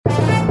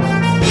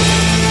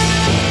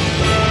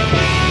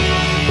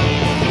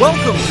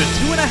Welcome to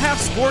Two and a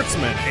Half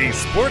Sportsmen, a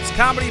sports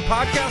comedy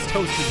podcast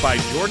hosted by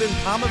Jordan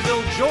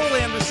Palmaville, Joel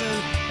Anderson,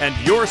 and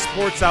your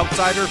sports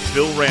outsider,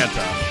 Phil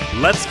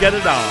Ranta. Let's get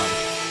it on.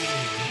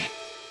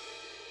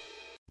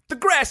 The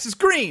grass is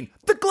green.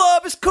 The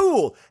glove is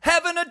cool.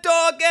 Having a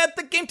dog at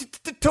the game.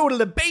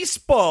 Totally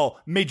baseball.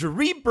 Major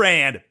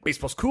rebrand.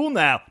 Baseball's cool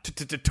now.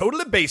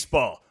 Totally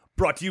baseball.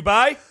 Brought to you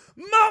by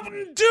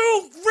Mountain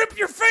Dew, rip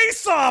your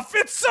face off.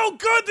 It's so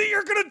good that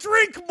you're going to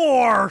drink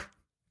more.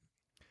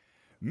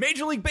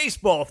 Major League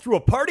Baseball threw a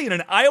party in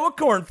an Iowa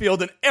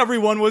cornfield and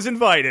everyone was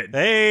invited.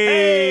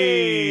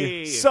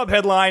 Hey.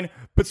 Subheadline,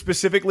 but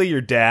specifically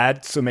your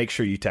dad, so make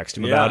sure you text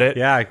him about it.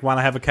 Yeah, want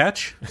to have a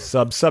catch?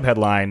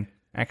 Subheadline.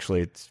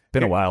 Actually, it's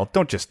been a while.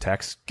 Don't just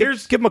text. Give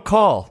him a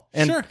call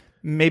and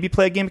maybe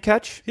play a game of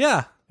catch.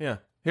 Yeah. Yeah.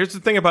 Here's the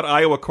thing about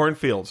Iowa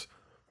cornfields.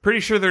 Pretty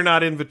sure they're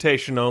not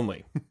invitation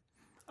only.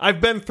 I've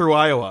been through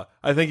Iowa.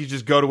 I think you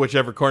just go to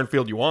whichever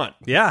cornfield you want.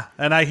 Yeah,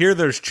 and I hear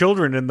there's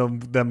children in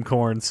them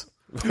corns.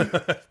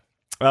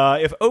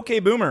 If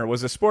OK Boomer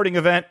was a sporting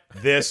event,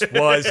 this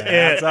was it.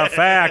 That's a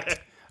fact.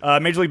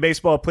 Major League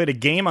Baseball played a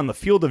game on the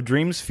Field of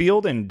Dreams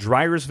field in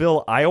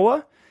Dryersville,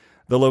 Iowa.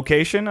 The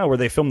location where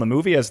they filmed the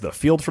movie as the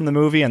field from the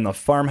movie and the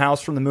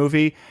farmhouse from the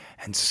movie.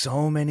 And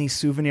so many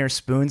souvenir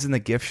spoons in the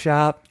gift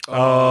shop.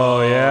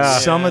 Oh, yeah.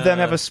 Some of them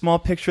have a small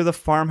picture of the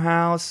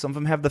farmhouse. Some of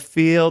them have the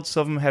field.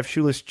 Some of them have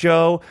Shoeless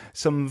Joe.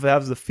 Some of them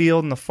have the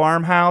field and the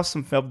farmhouse.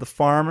 Some have the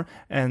farm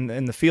and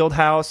the field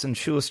house and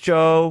Shoeless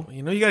Joe.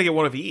 You know, you got to get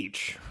one of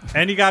each.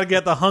 And you got to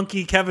get the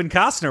hunky Kevin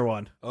Costner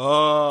one.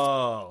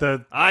 Oh.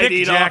 I'd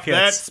eat off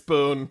that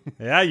spoon.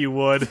 Yeah, you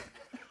would.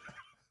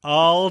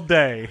 All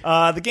day.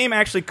 The game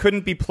actually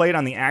couldn't be played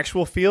on the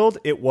actual field.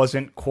 It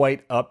wasn't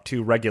quite up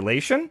to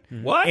regulation.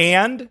 What?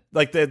 And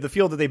like the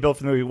field that they built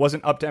for the movie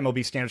wasn't up to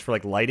MLB standards for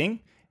like lighting.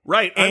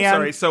 Right. I'm And-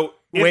 sorry. So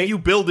if you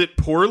build it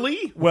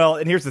poorly? Well,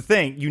 and here's the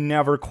thing. You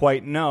never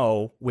quite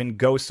know when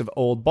ghosts of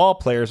old ball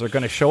players are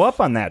going to show up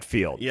on that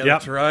field. Yeah,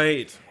 that's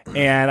right.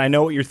 And I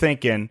know what you're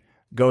thinking.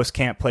 Ghosts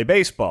can't play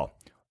baseball.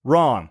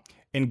 Wrong.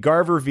 In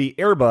Garver v.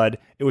 Airbud,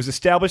 it was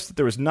established that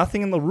there was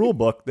nothing in the rule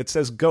book that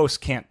says ghosts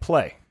can't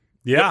play.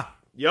 Yeah.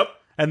 Yep.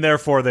 And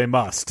therefore they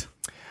must.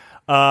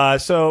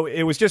 So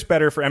it was just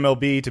better for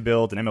MLB to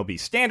build an MLB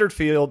standard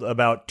field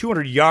about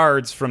 200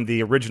 yards from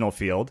the original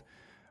field.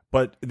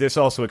 But this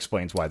also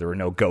explains why there were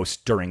no ghosts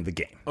during the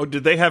game. Oh,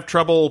 did they have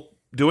trouble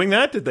doing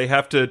that? Did they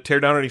have to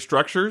tear down any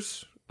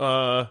structures?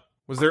 Was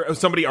there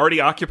somebody already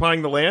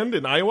occupying the land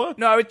in Iowa?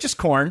 No, it's just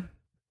corn.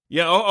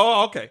 Yeah.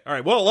 Oh, okay. All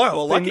right. Well,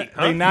 lucky.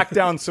 They knocked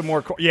down some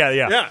more corn. Yeah.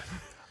 Yeah.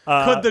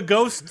 Could the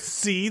ghosts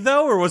see,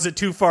 though, or was it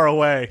too far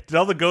away? Did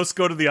all the ghosts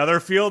go to the other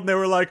field and they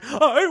were like,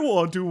 I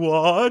want to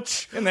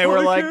watch? And they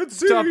were like, can't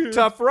see.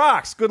 tough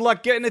rocks. Good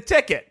luck getting a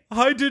ticket.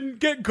 I didn't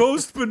get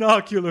ghost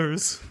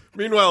binoculars.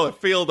 Meanwhile,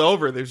 at field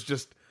over, there's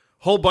just a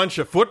whole bunch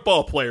of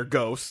football player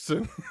ghosts.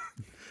 And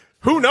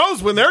who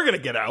knows when they're going to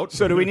get out?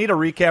 So do we need a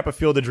recap of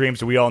Field of Dreams?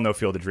 Do we all know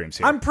Field of Dreams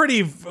here? I'm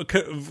pretty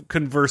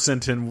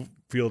conversant in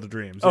Field of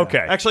Dreams. Yeah.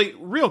 Okay. Actually,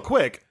 real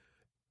quick,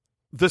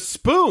 the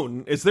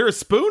spoon, is there a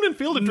spoon in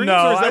Field of Dreams?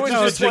 No, or is that I was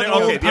just just thinking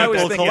old people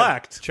thinking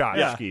collect.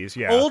 tchotchkes,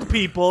 yeah. Old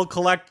people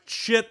collect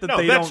shit that No,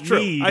 they that's don't true.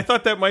 need. I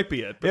thought that might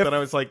be it, but If then I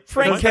was like,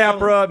 Frank am I thinking-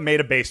 Capra made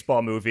a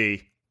baseball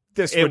movie.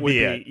 This It would be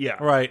it. Yeah.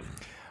 Right.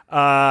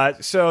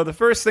 So the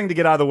first thing to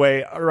get out of the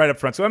way right up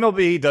front. So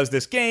MLB does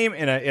this game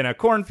in a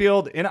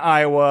cornfield in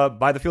Iowa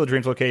by the Field of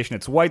Dreams location.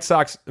 It's White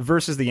Sox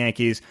versus the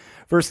Yankees.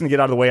 First thing to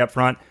get out of the way up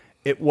front,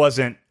 it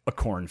wasn't a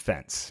corn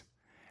fence.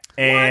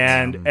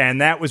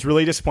 And that was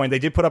really disappointing. They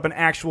did put up an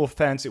actual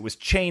fence. It was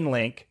chain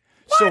link.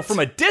 So from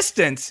a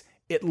distance,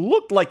 it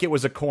looked like it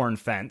was a corn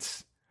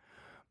fence.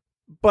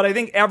 But I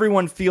think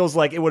everyone feels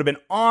like it would have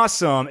been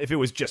awesome if it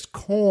was just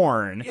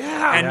corn.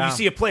 Yeah. And you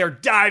see a player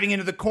diving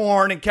into the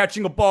corn and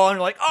catching a ball, and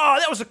you're like, oh,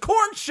 that was a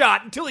corn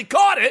shot until he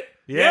caught it.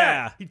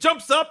 Yeah. He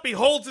jumps up, he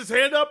holds his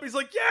hand up, he's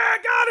like, yeah, I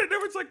got it. And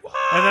everyone's like, what?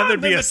 And then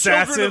there'd be the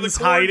children of the assassins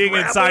corn hiding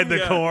grab inside him, the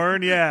yeah.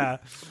 corn. Yeah.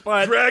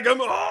 But Drag him.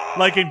 Oh!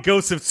 Like in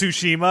Ghosts of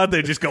Tsushima,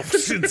 they just go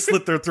and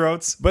slit their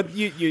throats. But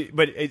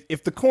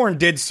if the corn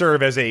did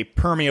serve as a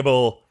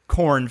permeable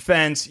corn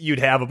fence, you'd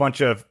have a bunch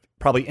of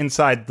probably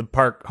inside the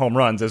park home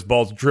runs as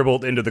balls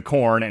dribbled into the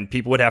corn, and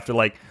people would have to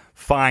like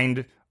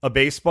find a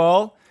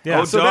baseball.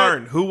 Yeah. Oh, So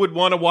darn. Who would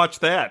want to watch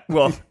that?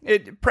 Well,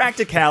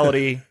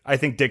 practicality, I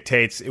think,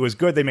 dictates it was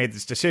good they made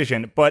this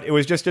decision, but it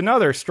was just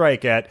another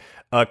strike at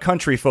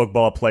country folk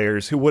ball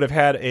players who would have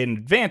had an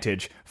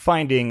advantage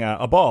finding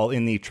a ball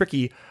in the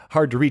tricky,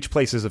 hard-to-reach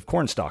places of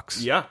corn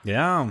stalks. Yeah.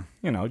 Yeah.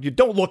 You know, you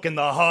don't look in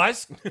the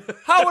husk.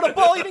 How would a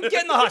ball even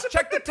get in the husk?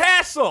 Check the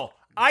tassel.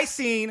 I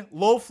seen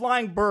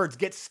low-flying birds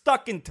get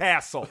stuck in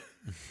tassel.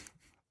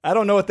 I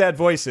don't know what that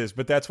voice is,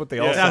 but that's what they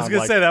all sound I was going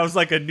like. to say, that was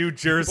like a New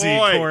Jersey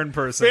Boy, corn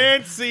person.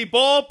 fancy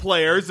ball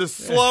players as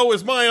slow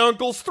as my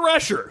uncle's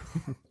thresher.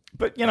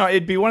 But, you know,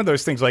 it'd be one of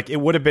those things, like,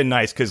 it would have been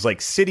nice because,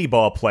 like, city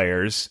ball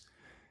players,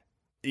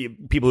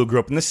 people who grew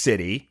up in the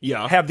city,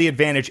 Yeah. have the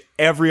advantage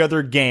every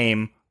other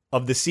game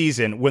of the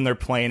season when they're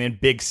playing in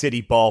big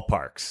city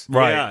ballparks.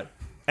 Right. Yeah.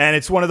 And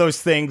it's one of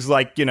those things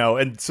like,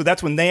 and so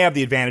that's when they have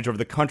the advantage over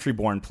the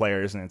country-born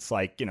players. And it's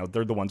like,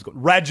 they're the ones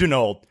going,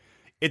 Reginald,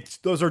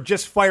 those are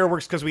just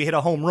fireworks because we hit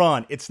a home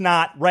run. It's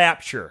not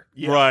Rapture.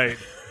 Right.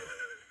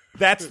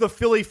 That's the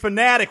Philly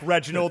fanatic,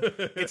 Reginald.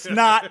 It's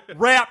not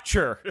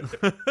Rapture.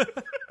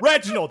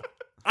 Reginald,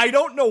 I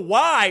don't know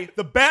why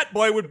the Bat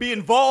Boy would be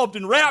involved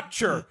in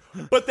Rapture,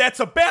 but that's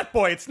a Bat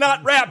Boy. It's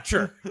not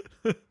Rapture.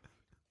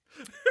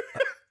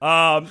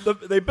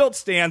 They built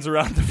stands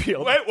around the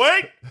field.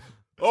 Wait.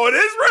 Oh, it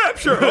is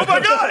Rapture. Oh, my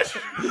gosh.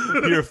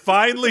 You're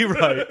finally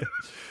right.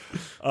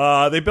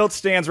 They built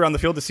stands around the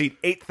field to seat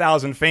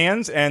 8,000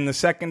 fans, and the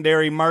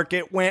secondary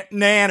market went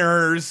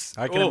nanners.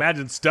 I can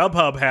imagine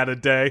StubHub had a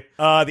day.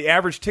 The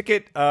average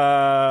ticket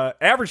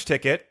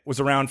was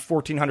around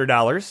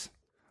 $1,400,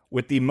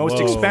 with the most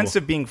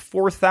expensive being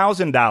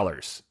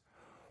 $4,000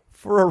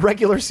 for a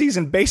regular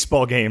season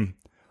baseball game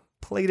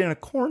played in a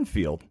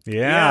cornfield.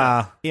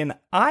 Yeah. In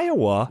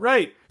Iowa.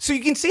 Right. So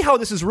you can see how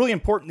this is really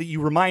important that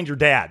you remind your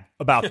dad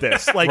about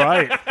this. Like,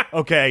 Right.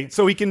 Okay,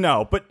 so he can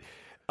know. But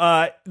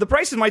the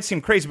prices might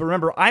seem crazy, but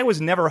remember,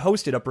 Iowa's never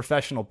hosted a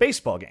professional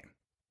baseball game.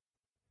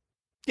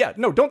 Yeah,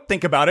 no, don't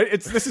think about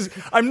it.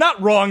 I'm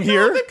not wrong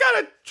here. No, they've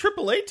got a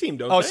AAA team,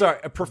 don't they? Oh, sorry.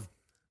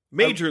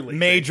 Major League.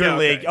 Major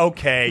League.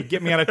 Okay.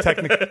 Get me on a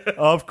technical.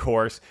 Of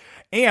course.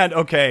 And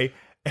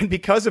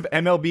because of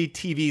MLB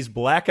TV's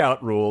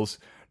blackout rules,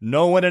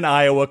 no one in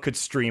Iowa could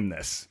stream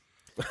this.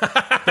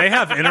 They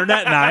have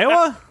internet in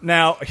Iowa?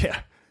 Now, yeah.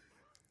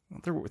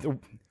 They're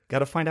got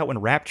to find out when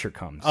Rapture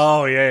comes.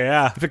 Oh,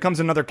 yeah. If it comes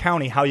in another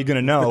county, how are you going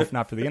to know if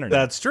not for the internet?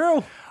 That's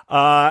true.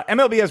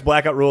 MLB has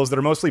blackout rules that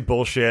are mostly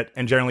bullshit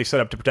and generally set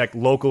up to protect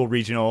local,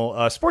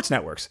 regional sports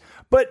networks.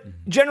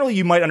 But generally,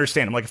 you might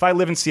understand them. Like, if I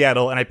live in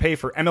Seattle and I pay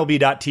for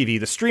MLB.TV,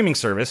 the streaming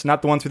service,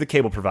 not the one through the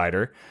cable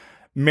provider,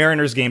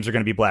 Mariners games are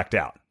going to be blacked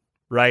out,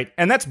 right?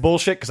 And that's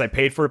bullshit because I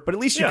paid for it, but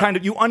at least you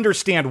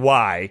understand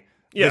why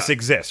this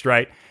exists,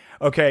 right?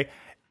 Okay.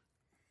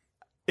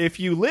 If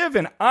you live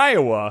in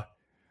Iowa,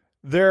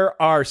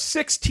 there are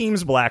 6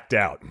 teams blacked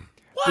out.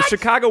 What? The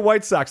Chicago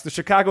White Sox, the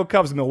Chicago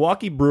Cubs, the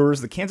Milwaukee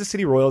Brewers, the Kansas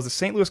City Royals, the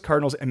St. Louis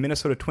Cardinals, and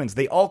Minnesota Twins.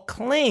 They all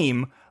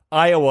claim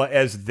Iowa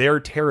as their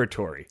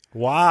territory.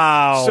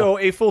 Wow. So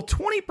a full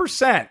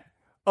 20%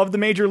 of the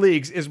major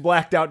leagues is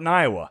blacked out in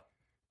Iowa.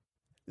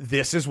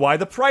 This is why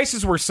the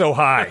prices were so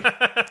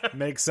high.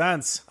 Makes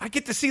sense. I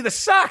get to see the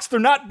Sox. They're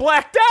not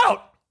blacked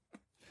out.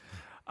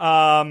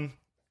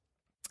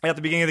 At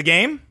the beginning of the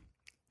game,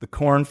 the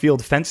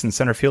cornfield fence in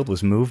center field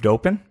was moved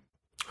open.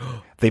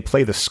 They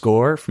play the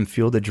score from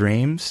Field of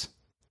Dreams.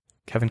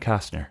 Kevin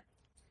Costner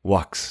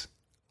walks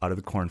out of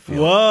the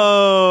cornfield.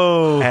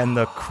 Whoa. And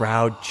the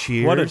crowd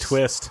cheers. What a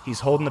twist. He's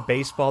holding the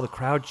baseball. The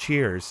crowd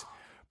cheers.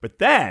 But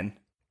then,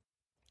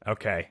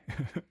 okay.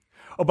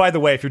 Oh, by the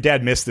way, if your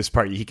dad missed this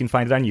part, he can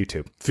find it on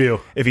YouTube.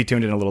 If he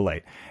tuned in a little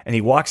late. And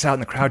he walks out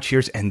and the crowd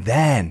cheers. And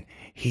then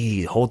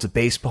he holds a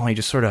baseball and he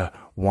just sort of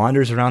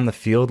wanders around the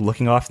field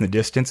looking off in the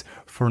distance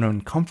for an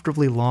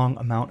uncomfortably long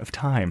amount of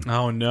time.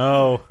 Oh,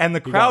 no. And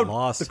the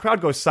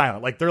crowd goes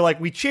silent. Like, they're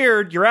like, we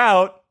cheered, you're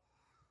out.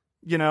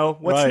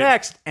 What's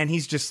next? And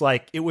he's just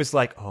like, it was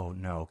like, oh,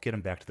 no, get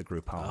him back to the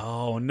group home.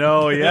 Oh,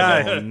 no,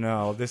 yeah. Oh,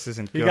 no, this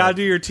isn't good. You got to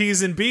do your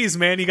T's and B's,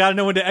 man. You got to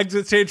know when to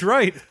exit stage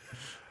right.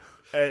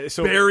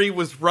 So Barry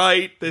was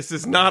right. This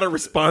is not a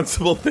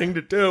responsible thing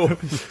to do.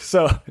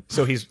 So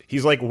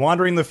he's like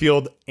wandering the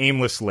field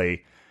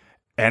aimlessly,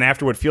 and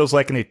after what feels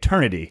like an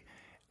eternity,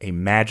 a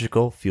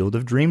magical Field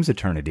of Dreams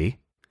eternity,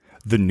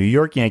 the New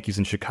York Yankees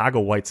and Chicago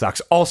White Sox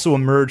also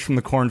emerged from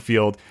the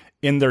cornfield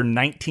in their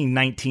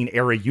 1919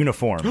 era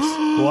uniforms.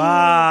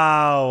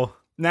 Wow.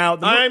 Now,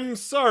 I'm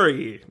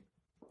sorry.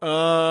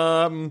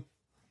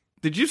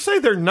 Did you say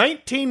they're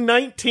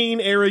 1919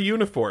 era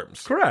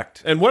uniforms?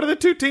 correct. And what are the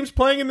two teams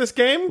playing in this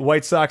game?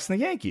 White Sox and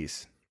the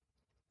Yankees.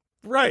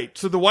 Right.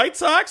 So the White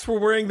Sox were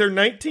wearing their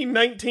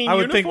 1919 I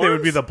would uniforms? think they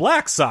would be the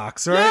Black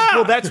Sox, right? Yeah.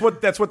 Well, that's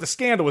what the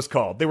scandal was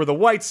called. They were the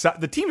White Sox.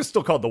 The team is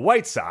still called the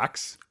White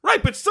Sox.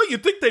 Right, but still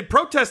you'd think they'd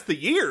protest the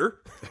year.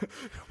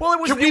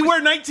 Well, Should we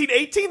wear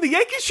 1918? The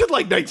Yankees should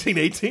like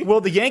 1918.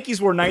 Well, the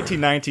Yankees wore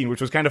 1919, which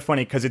was kind of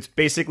funny because it's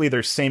basically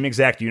their same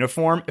exact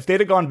uniform. If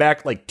they'd have gone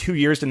back like 2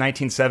 years to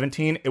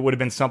 1917, it would have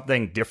been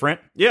something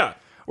different. Yeah.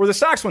 Or the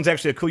Sox one's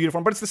actually a cool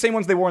uniform, but it's the same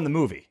ones they wore in the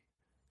movie.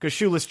 Because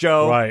Shoeless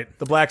Joe, Right.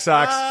 the Black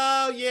Sox,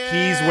 Oh, yeah.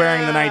 he's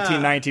wearing the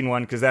 1919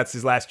 one because that's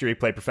his last year he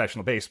played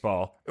professional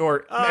baseball.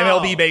 Or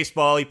MLB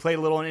baseball. He played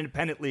a little in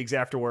independent leagues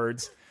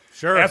afterwards.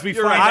 Sure. As we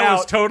find I out,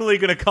 was totally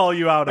going to call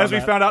you out on as we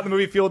that. found out in the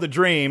movie Field of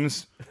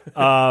Dreams.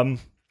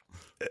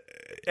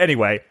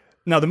 Anyway,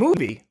 now the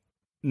movie,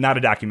 not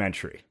a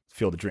documentary,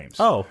 Field of Dreams.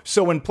 Oh.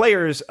 So when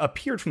players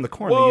appeared from the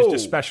corn, Whoa. they used a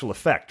special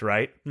effect,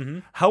 right? Mm-hmm.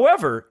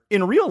 However,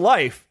 in real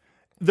life,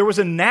 there was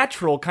a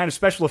natural kind of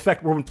special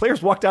effect where when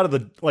players walked out of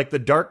the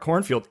dark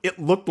cornfield, it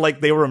looked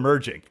like they were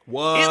emerging.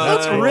 Whoa. It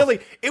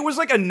looked it was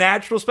like a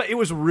natural it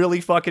was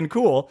really fucking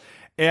cool.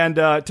 And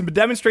to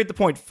demonstrate the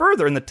point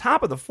further, in the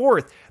top of the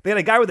fourth, they had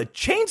a guy with a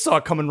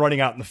chainsaw coming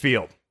running out in the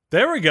field.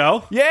 There we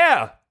go.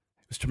 Yeah. It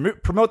was to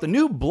promote the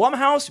new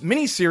Blumhouse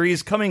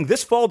miniseries coming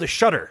this fall to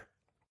Shudder.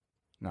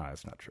 No,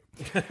 that's not true.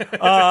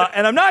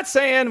 And I'm not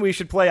saying we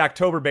should play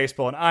October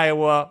baseball in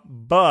Iowa,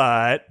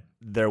 but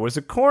there was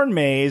a corn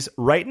maze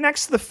right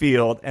next to the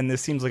field, and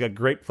this seems like a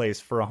great place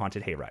for a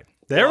haunted hayride.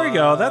 There we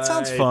go. That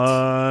sounds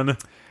fun.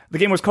 The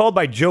game was called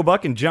by Joe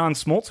Buck and John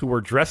Smoltz, who were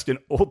dressed in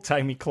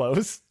old-timey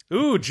clothes.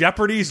 Ooh,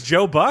 Jeopardy's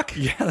Joe Buck?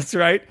 Yeah, that's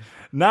right.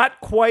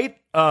 Not quite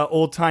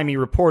old-timey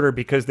reporter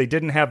because they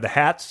didn't have the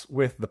hats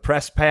with the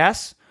press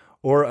pass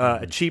or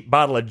a cheap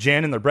bottle of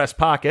gin in their breast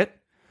pocket.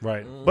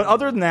 Right. But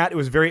other than that, it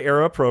was very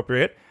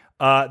era-appropriate.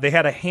 They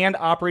had a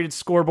hand-operated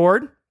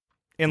scoreboard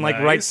in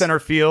right center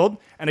field.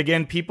 And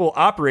again, people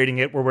operating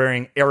it were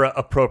wearing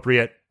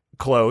era-appropriate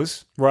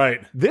clothes.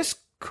 Right. This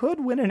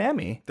could win an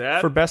Emmy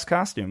for best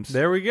costumes.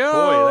 There we go.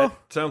 Boy,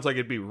 that sounds like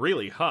it'd be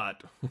really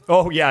hot.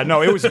 Oh, yeah.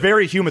 No, it was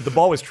very humid. The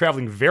ball was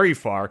traveling very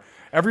far.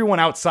 Everyone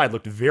outside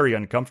looked very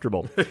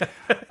uncomfortable.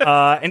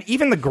 And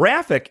even the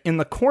graphic in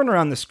the corner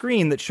on the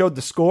screen that showed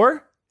the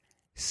score,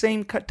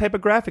 same type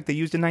of graphic they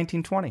used in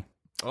 1920.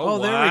 Oh,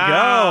 there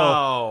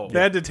wow. we go. They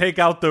had to take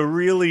out the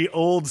really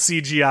old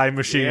CGI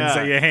machines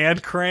that you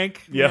hand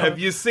crank. Yeah. Have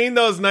you seen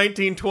those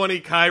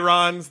 1920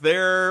 chyrons?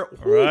 They're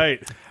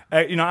Right.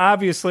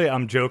 Obviously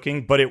I'm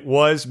joking, but it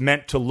was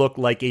meant to look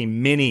like a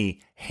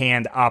mini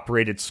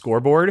hand-operated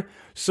scoreboard.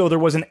 So there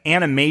was an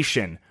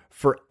animation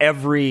for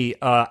every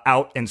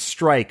out and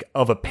strike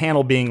of a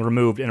panel being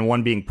removed and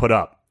one being put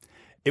up.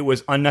 It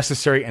was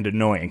unnecessary and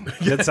annoying.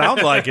 It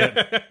sounds like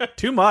it.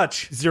 Too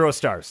much. 0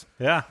 stars.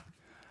 Yeah.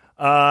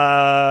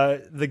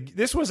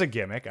 This was a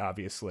gimmick,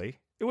 obviously.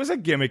 It was a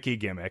gimmicky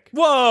gimmick.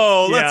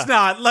 Whoa,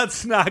 Yeah.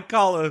 let's not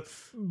call it.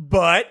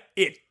 But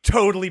it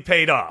totally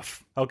paid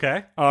off.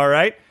 Okay. All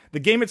right. The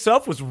game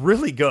itself was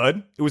really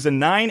good. It was a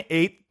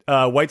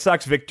 9-8 White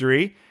Sox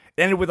victory.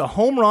 It ended with a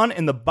home run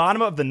in the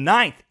bottom of the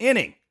 9th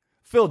inning.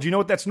 Phil, do you know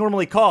what that's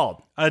normally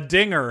called? A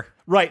dinger.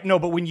 Right. No,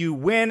 but when you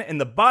win in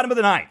the bottom of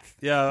the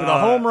 9th with a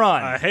home A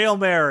run, Hail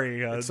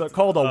Mary. it's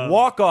called a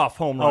walk-off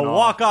home run. A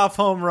walk-off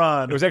home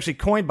run. It was actually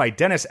coined by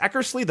Dennis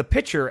Eckersley, the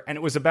pitcher, and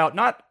it was about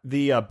not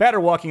the batter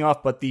walking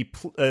off, but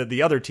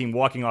the other team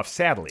walking off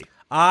sadly.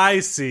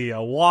 I see.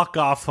 A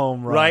walk-off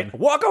home run. Right?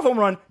 Walk-off home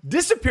run,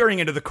 disappearing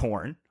into the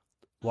corn.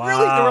 Wow.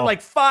 Really, there were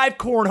like 5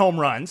 corn home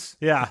runs.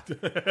 Yeah.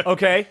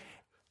 Okay.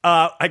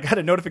 I got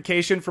a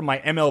notification from my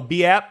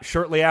MLB app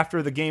shortly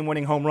after the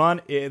game-winning home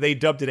run. They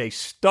dubbed it a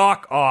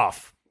stalk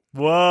off.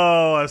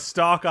 Whoa, a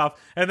stalk off.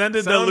 And then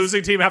did the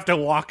losing team have to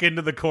walk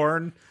into the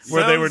corn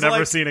where they were Sounds never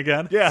like- seen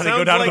again? Yeah, they go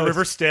Sounds down to like- the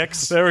river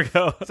Styx. There we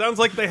go. Sounds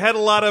like they had a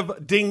lot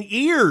of ding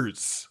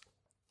ears.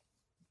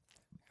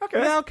 Okay.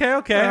 Yeah,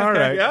 okay. All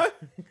right. Yeah?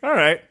 All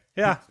right.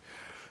 Yeah.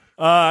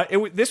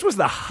 This was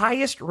the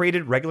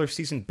highest-rated regular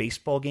season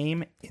baseball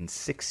game in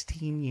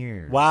 16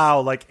 years.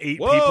 Wow, like 8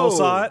 Whoa. people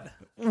saw it?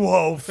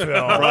 Whoa, Phil.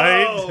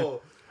 Right?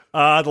 Oh.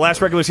 The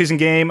last regular season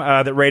game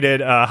that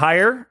rated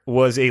higher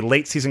was a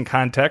late season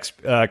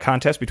contest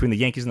between the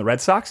Yankees and the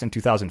Red Sox in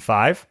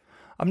 2005.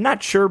 I'm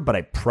not sure, but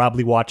I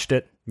probably watched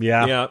it.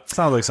 Yeah. Yeah.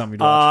 Sounds like something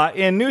you'd watch.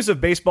 In news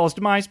of baseball's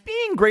demise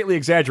being greatly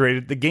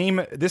exaggerated,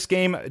 this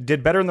game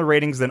did better in the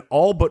ratings than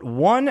all but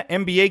one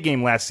NBA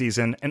game last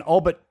season and all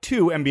but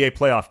 2 NBA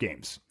playoff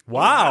games.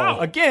 Wow.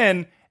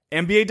 Again,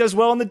 NBA does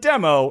well in the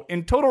demo.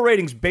 In total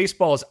ratings,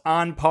 baseball is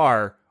on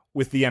par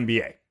with the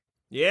NBA.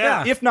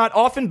 Yeah. If not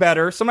often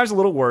better, sometimes a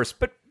little worse,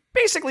 but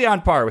basically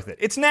on par with it.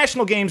 Its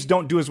national games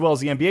don't do as well as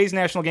the NBA's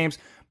national games,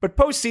 but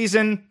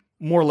postseason,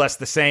 more or less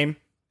the same.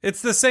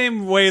 It's the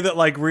same way that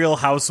like Real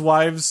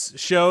Housewives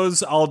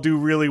shows all do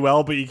really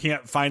well, but you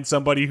can't find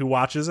somebody who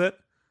watches it.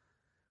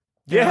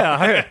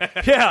 Yeah,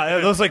 yeah.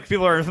 Those like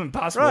people are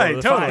impossible. Right,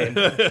 to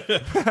totally.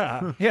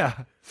 find.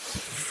 Yeah.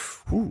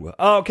 Ooh.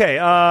 Okay.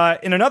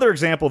 In another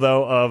example,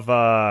 though, of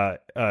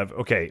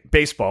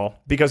baseball,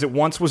 because it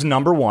once was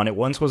number one, it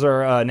once was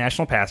our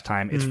national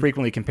pastime. It's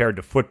frequently compared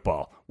to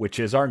football, which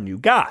is our new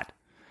god.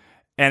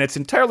 And it's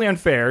entirely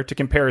unfair to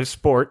compare a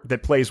sport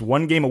that plays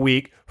one game a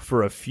week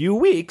for a few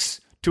weeks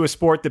to a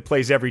sport that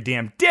plays every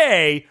damn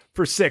day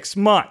for 6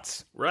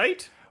 months.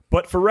 Right?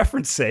 But for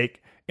reference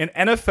sake, an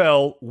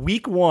NFL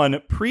Week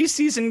 1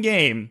 preseason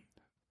game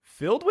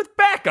filled with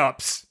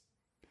backups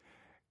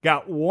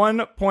got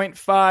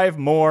 1.5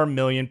 more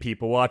million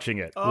people watching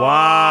it.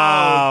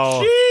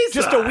 Wow. Jesus.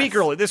 Just a week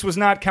early. This was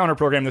not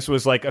counter-programmed. This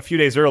was like a few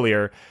days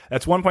earlier.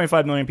 That's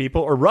 1.5 million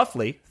people, or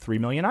roughly 3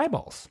 million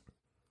eyeballs.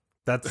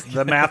 That's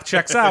the math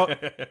checks out.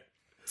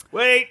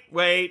 Wait.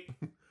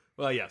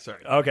 Well, yeah,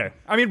 sorry. Okay.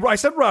 I mean, I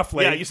said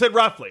roughly. Yeah, you said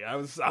roughly. I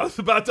was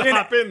about to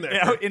hop in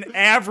there. An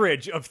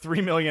average of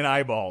 3 million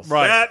eyeballs.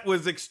 That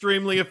was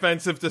extremely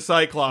offensive to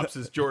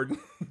Cyclopses, Jordan.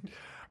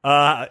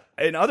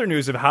 In other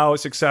news of how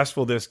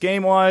successful this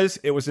game was,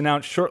 it was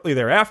announced shortly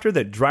thereafter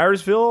that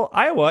Dryersville,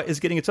 Iowa, is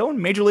getting its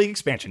own Major League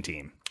expansion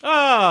team.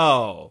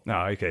 Oh.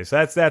 No, okay,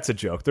 so that's a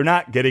joke. They're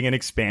not getting an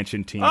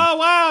expansion team. Oh,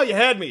 wow, you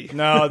had me.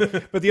 No,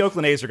 but the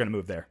Oakland A's are going to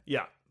move there.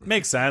 Yeah.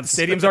 Makes sense.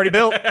 Stadium's already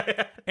built.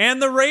 And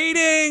the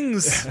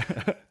ratings.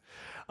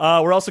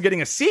 We're also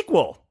getting a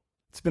sequel.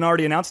 It's been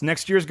already announced.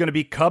 Next year is going to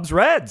be Cubs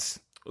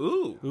Reds,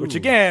 Ooh. which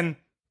again,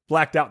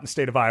 blacked out in the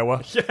state of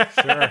Iowa.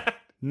 Sure.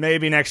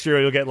 Maybe next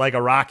year you'll get like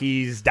a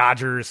Rockies,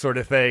 Dodgers sort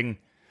of thing.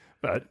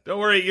 But Don't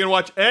worry, you can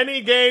watch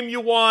any game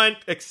you want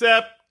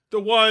except the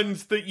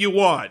ones that you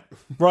want.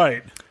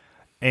 Right.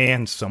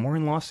 and somewhere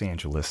in Los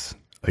Angeles,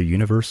 a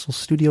Universal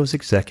Studios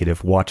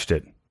executive watched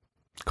it,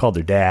 called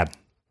their dad,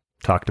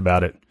 talked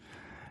about it,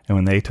 and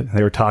when they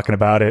were talking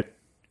about it,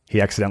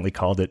 he accidentally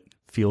called it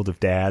Field of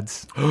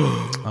Dads.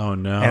 Oh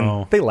no!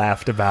 And they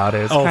laughed about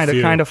it. It's Oh,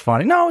 kind of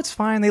funny. No, it's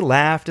fine. They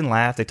laughed and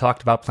laughed. They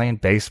talked about playing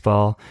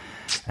baseball,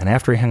 and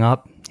after he hung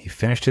up, he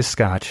finished his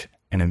scotch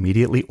and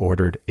immediately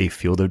ordered a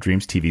Field of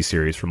Dreams TV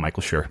series from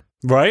Michael Schur.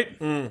 Right?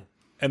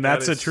 And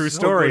that's a is true so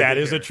story. That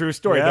is a true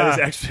story. Yeah. That is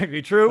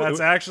actually true. That's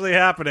actually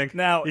happening.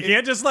 Now, you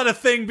can't just let a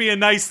thing be a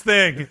nice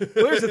thing.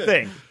 Well, here's the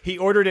thing. He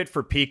ordered it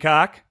for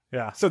Peacock.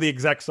 Yeah. So the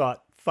exec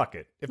thought, fuck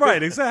it. If Right,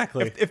 this-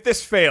 exactly. If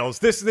this fails,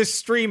 this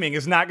streaming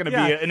is not going to be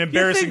an You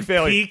embarrassing think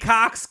failure.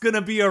 Peacock's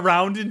gonna be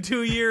around in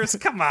 2 years?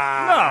 Come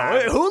on.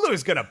 No,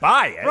 Hulu's going to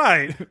buy it.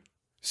 Right.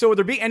 So would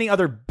there be any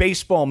other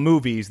baseball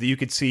movies that you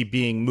could see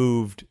being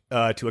moved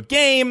to a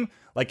game?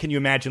 Like, can you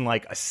imagine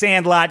like a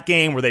Sandlot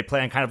game where they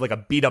play on kind of like a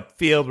beat up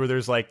field where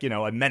there's like,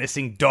 a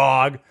menacing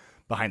dog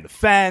behind the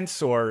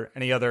fence, or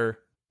any other?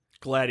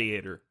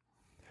 Gladiator.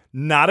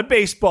 Not a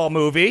baseball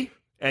movie.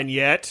 And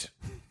yet,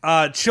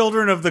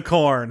 Children of the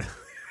Corn.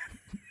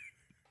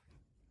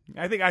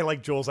 I think I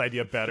like Joel's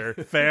idea better.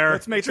 Fair.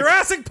 Let's make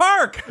Jurassic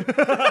Park.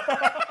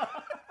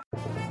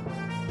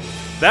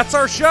 That's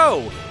our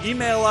show.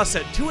 Email us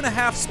at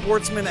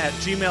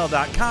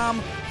 2.5sportsmen@gmail.com.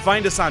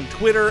 Find us on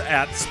Twitter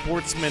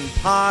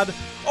 @sportsmanpod,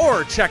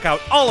 or check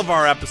out all of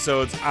our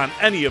episodes on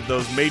any of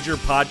those major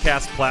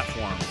podcast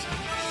platforms.